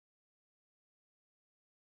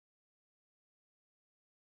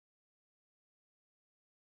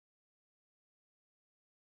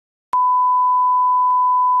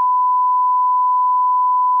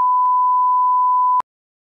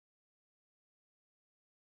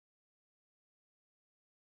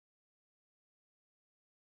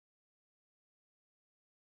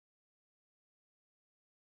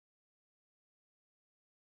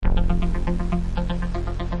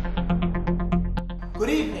Good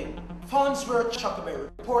evening, Farnsworth Chuckerberry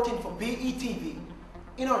reporting for BETV.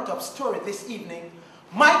 In our top story this evening,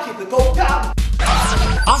 Mikey the Go Down.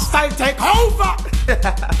 Hostile take over!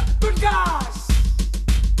 Good gosh!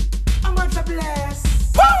 I'm Majah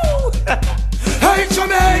Bless! Woo! Hey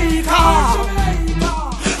Jamaica!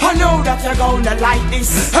 I know that you're gonna like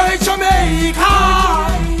this. Hey Jamaica!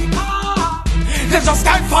 They just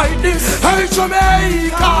can't fight this. Hey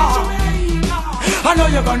Jamaica! I know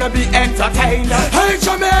you're gonna be entertained. Hey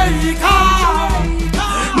Jamaica!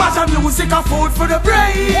 Majah music a food for the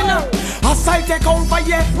brain. Hostile take over,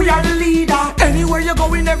 yeah, we are the leader. Anywhere you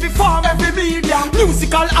go in every form, every medium.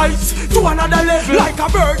 Musical heights to another level. Like a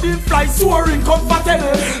bird in flight, soaring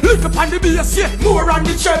comfortable. Look up on the bass, yeah, more on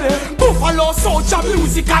the treble. Buffalo soldier,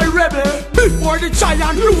 musical rebel. Before the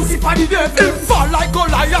giant, music for the devil. Him fall like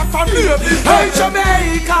Goliath from David. Hey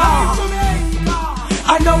Jamaica!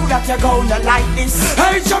 I know that you're gonna like this.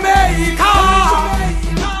 Hey Jamaica!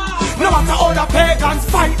 No matter how the pagans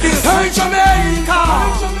fight this. Hey Jamaica!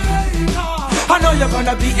 I know you're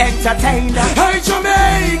gonna be entertained. Hey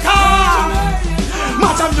Jamaica!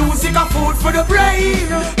 Majah music a food for the brain.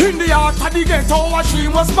 In the heart of the ghetto a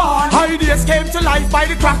dream was born. Ideas came to life by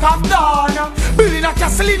the crack of dawn. Building a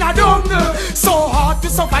castle in a dung. So hard to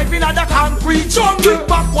survive in a concrete jungle. Kick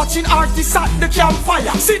back watching artists at the campfire.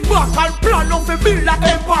 Sit back and plan on to build an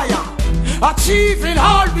empire. Achieving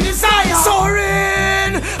all we desire.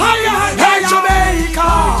 Soaring higher, hey Jamaica!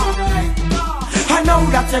 I know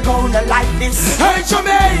that you're gonna like this. Hey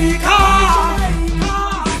Jamaica!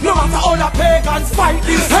 No matter how the pagans fight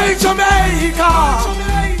this. Hey Jamaica!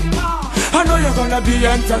 I know you're gonna be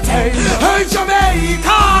entertained. Hey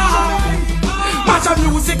Jamaica! Majah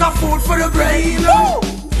music a food for the brain.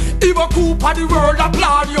 Iba Cooper the world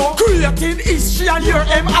applaud you. Creating history and your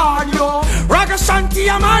MR yo. Raga Shanti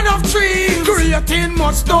a man of dreams. Creating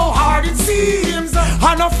much though hard it seems.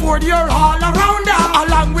 And afford your all arounder.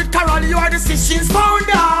 Along with Carol you are the sessions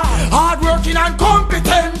founder. Hard working and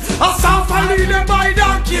competent. A soft and leading by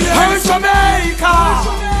donkey. Hey Jamaica!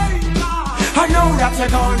 I know that you're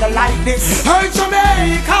gonna like this. Hey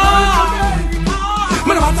Jamaica!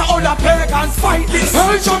 No matter how the pagans fight this.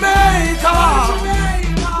 Hey Jamaica!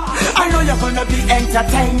 I know you're gonna be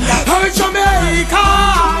entertained. Hey Jamaica!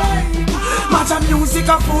 Majah music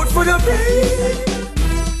a food for the brain.